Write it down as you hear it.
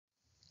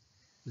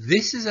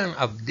This is an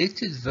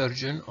updated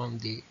version on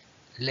the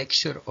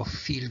lecture of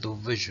field of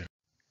vision.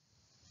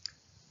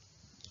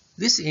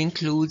 This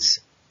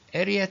includes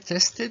area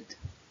tested,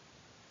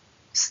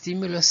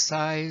 stimulus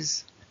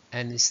size,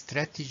 and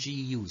strategy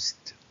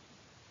used.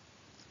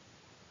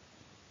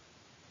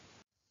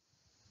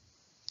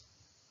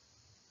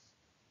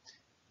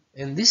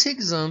 In this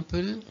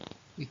example,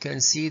 we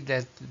can see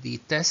that the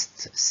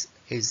test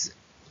is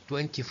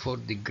 24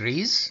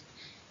 degrees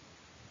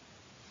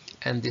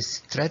and the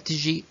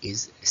strategy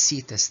is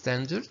theta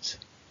standard,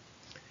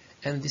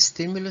 and the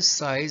stimulus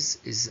size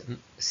is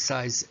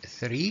size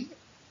 3,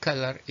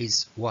 color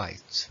is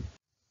white.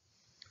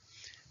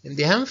 In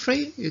the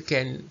Humphrey, you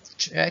can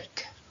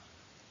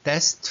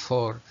test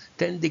for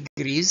 10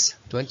 degrees,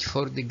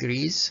 24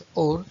 degrees,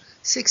 or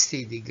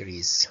 60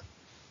 degrees.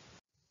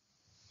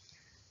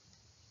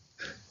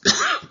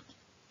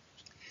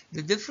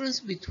 The difference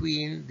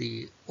between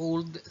the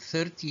old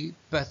 30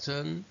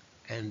 pattern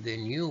and the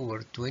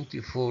newer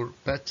 24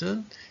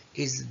 pattern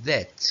is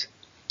that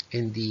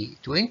in the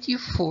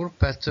 24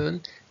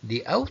 pattern,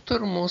 the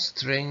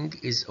outermost ring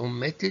is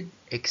omitted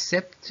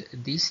except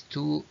these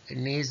two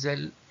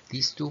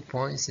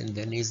points in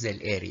the nasal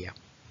area.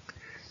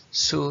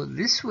 So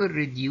this will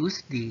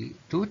reduce the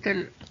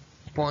total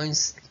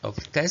points of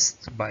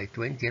test by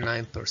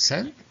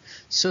 29%,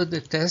 so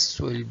the test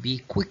will be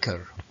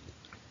quicker.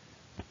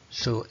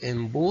 So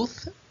in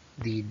both,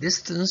 the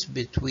distance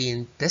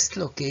between test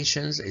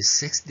locations is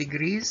 6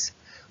 degrees,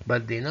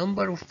 but the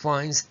number of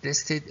points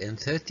tested in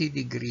 30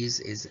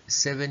 degrees is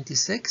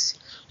 76,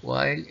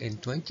 while in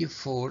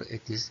 24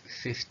 it is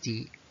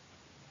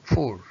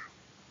 54.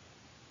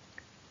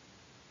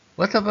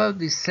 What about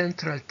the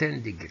central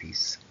 10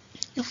 degrees?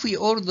 If we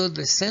order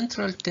the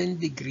central 10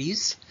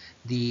 degrees,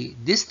 the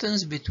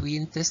distance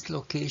between test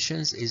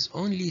locations is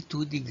only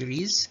 2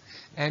 degrees,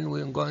 and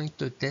we're going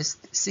to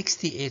test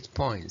 68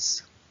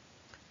 points.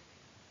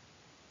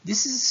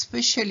 This is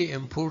especially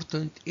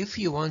important if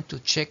you want to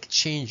check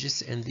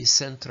changes in the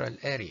central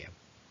area.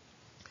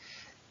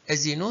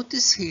 As you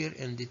notice here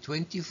in the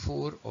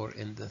 24 or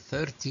in the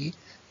 30,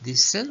 the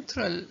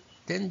central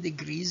 10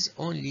 degrees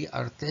only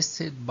are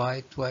tested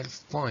by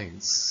 12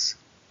 points.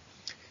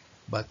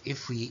 But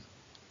if we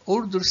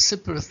order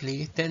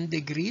separately 10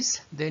 degrees,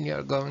 then you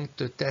are going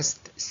to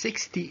test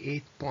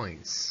 68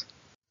 points.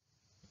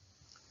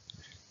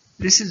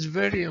 This is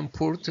very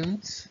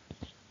important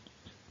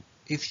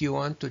if you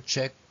want to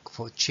check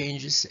for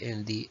changes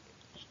in the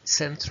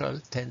central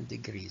 10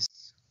 degrees.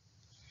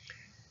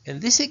 In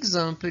this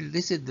example,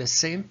 this is the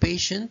same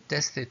patient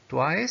tested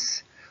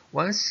twice,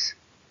 once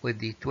with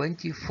the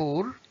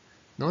 24.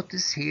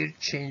 Notice here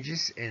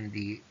changes in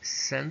the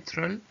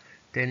central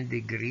 10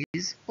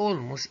 degrees.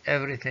 Almost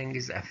everything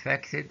is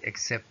affected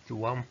except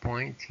 1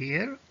 point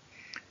here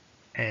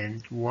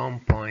and 1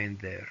 point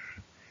there.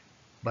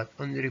 But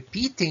on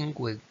repeating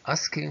with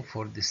asking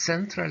for the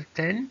central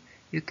 10,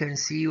 you can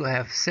see you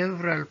have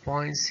several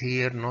points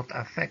here not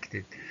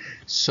affected.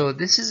 So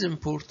this is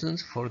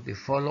important for the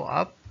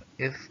follow-up.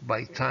 If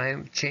by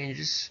time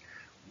changes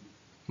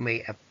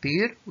may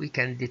appear, we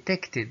can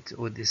detect it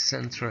with the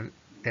central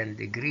 10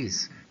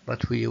 degrees,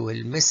 but we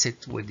will miss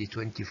it with the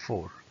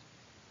 24.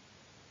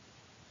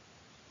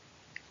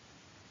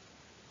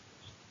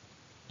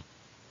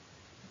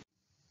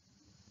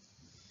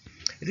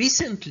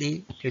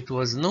 Recently, it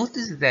was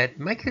noticed that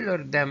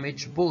macular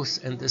damage both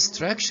in the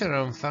structure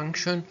and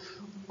function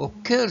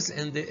occurs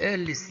in the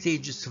early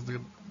stages of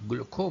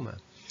glaucoma,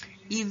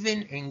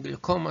 even in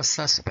glaucoma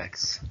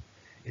suspects.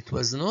 It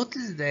was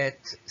noticed that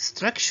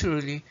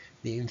structurally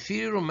the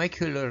inferior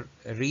macular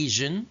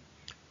region,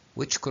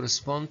 which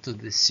correspond to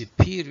the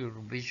superior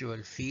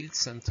visual field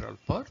central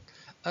part,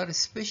 are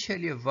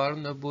especially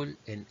vulnerable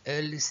in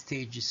early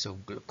stages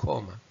of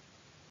glaucoma.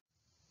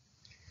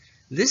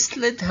 This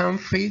led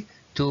Humphrey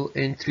to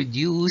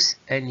introduce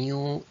a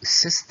new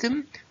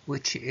system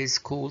which is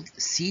called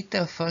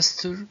theta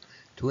faster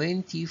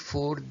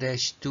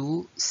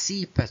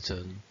 24-2C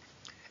pattern.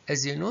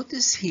 As you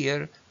notice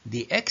here,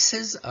 the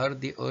X's are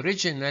the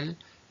original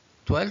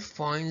 12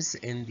 points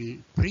in the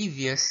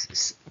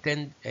previous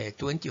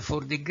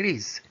 24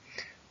 degrees.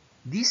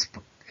 These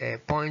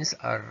points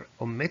are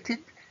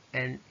omitted,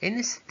 and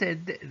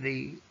instead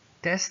the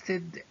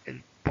tested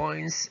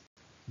points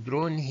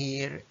drawn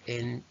here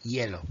in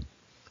yellow.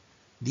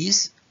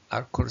 These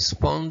are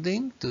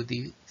corresponding to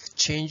the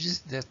changes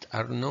that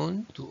are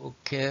known to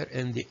occur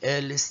in the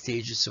early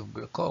stages of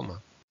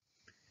glaucoma.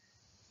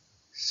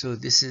 So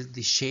this is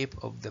the shape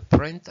of the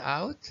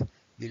printout.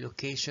 The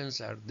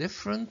locations are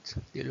different.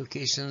 The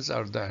locations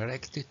are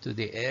directed to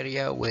the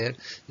area where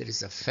there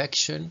is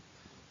affection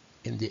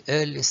in the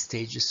early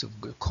stages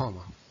of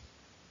glaucoma.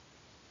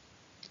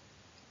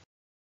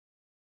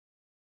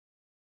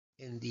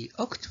 In the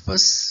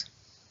octopus,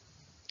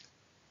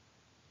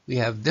 we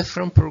have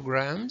different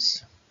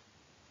programs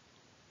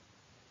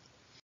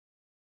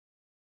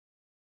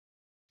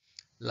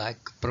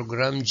like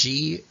program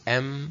G,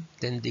 M,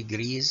 10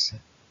 degrees,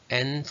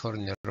 N for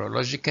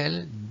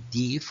neurological,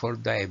 D for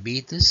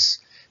diabetes,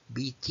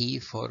 BT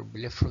for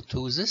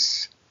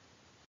blepharoptosis.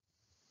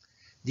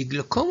 The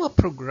glaucoma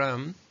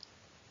program,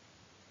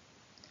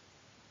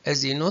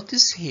 as you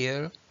notice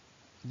here,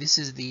 this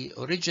is the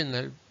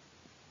original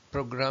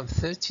program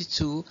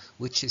 32,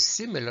 which is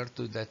similar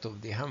to that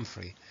of the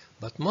Humphrey,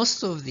 but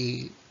most of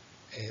the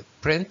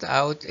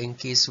printout in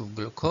case of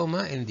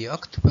glaucoma in the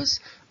octopus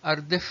are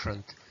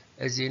different.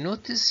 As you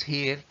notice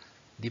here,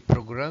 the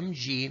program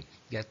G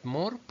got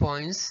more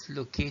points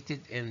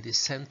located in the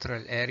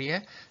central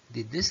area.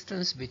 The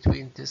distance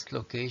between this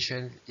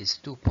location is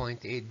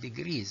 2.8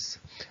 degrees,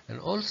 and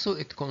also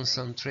it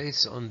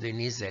concentrates on the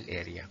nasal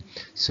area.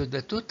 So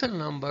the total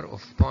number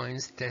of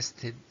points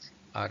tested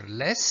are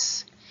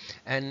less,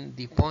 and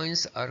the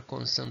points are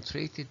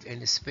concentrated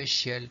in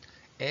special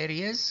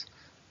areas,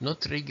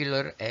 not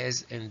regular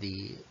as in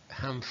the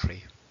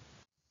Humphrey.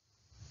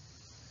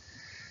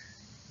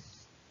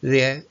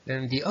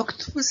 In the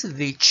octopus,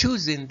 they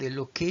choose in the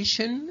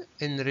location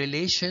in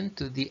relation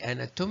to the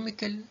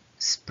anatomical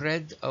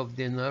spread of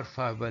the nerve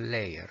fiber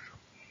layer.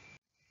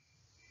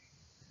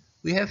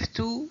 We have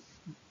two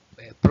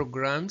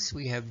programs.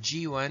 We have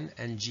G1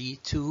 and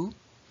G2.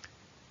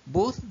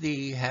 Both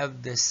they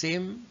have the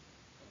same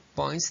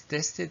points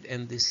tested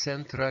in the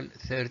central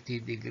 30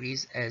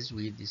 degrees as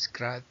we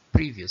described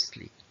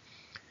previously.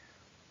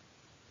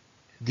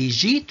 The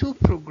G2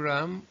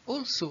 program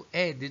also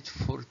added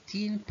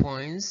 14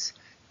 points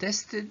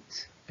tested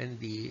in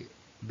the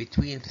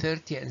between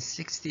 30 and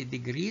 60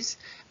 degrees,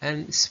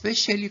 and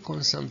especially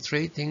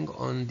concentrating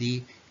on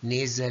the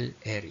nasal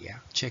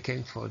area,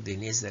 checking for the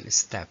nasal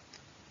step.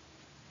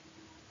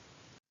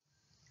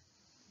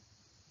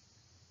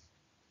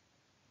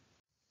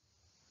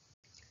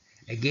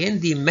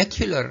 Again, the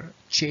macular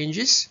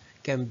changes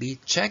can be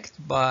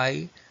checked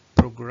by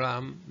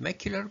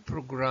macular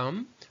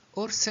program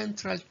or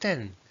central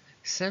 10.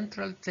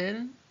 Central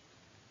 10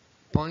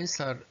 points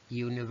are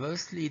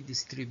universally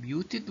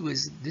distributed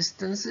with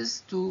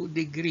distances to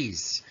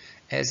degrees,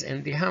 as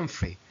in the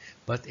Humphrey.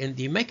 But in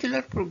the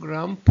macular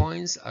program,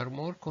 points are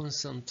more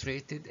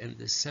concentrated in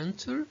the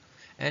center,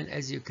 and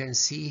as you can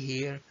see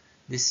here,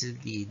 this is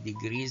the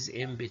degrees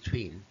in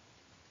between.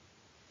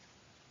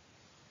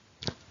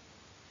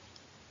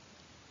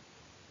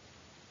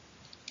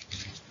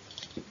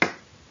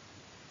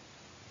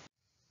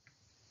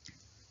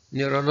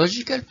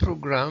 Neurological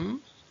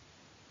program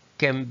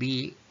can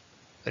be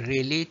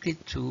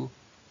related to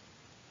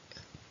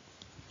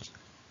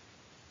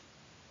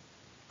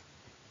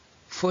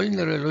full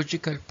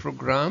neurological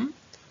program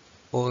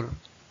or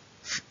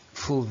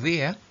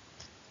fovea,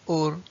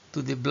 or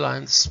to the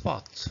blind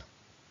spot.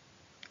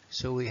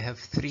 So we have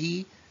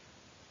 3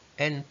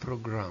 N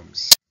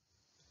programs.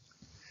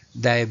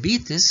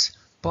 Diabetes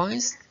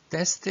points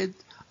tested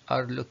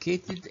are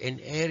located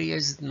in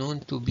areas known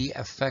to be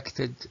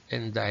affected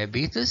in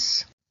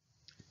diabetes.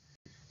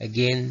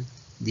 Again,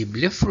 the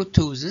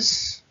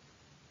blepharoptosis.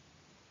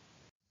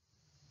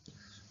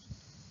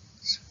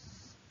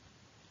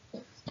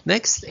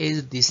 Next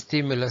is the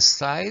stimulus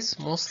size.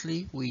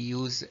 Mostly we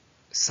use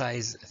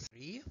size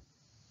 3.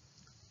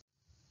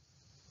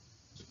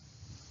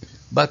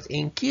 But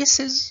in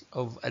cases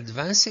of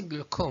advanced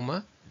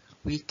glaucoma,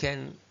 we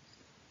can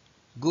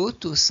go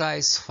to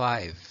size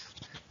 5.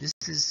 This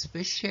is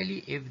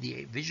especially if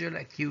the visual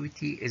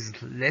acuity is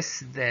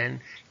less than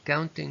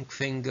counting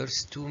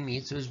fingers 2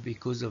 meters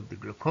because of the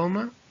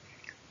glaucoma.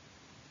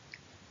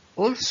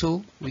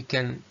 Also, we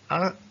can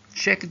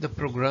check the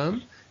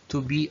program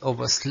to be of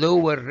a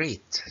slower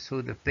rate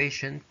so the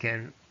patient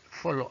can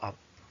follow up.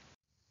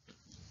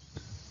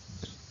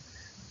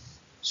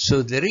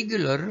 So the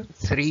regular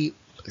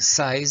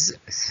size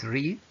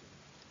 3,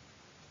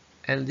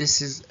 and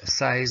this is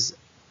size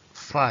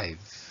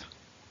 5.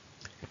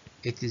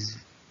 It is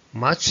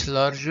much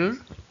larger.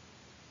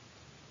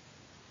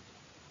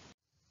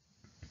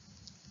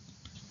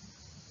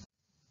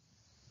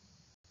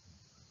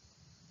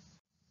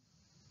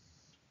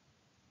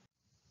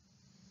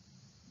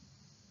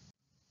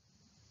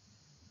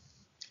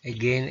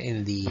 Again,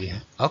 in the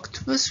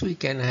octopus, we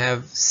can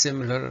have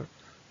similar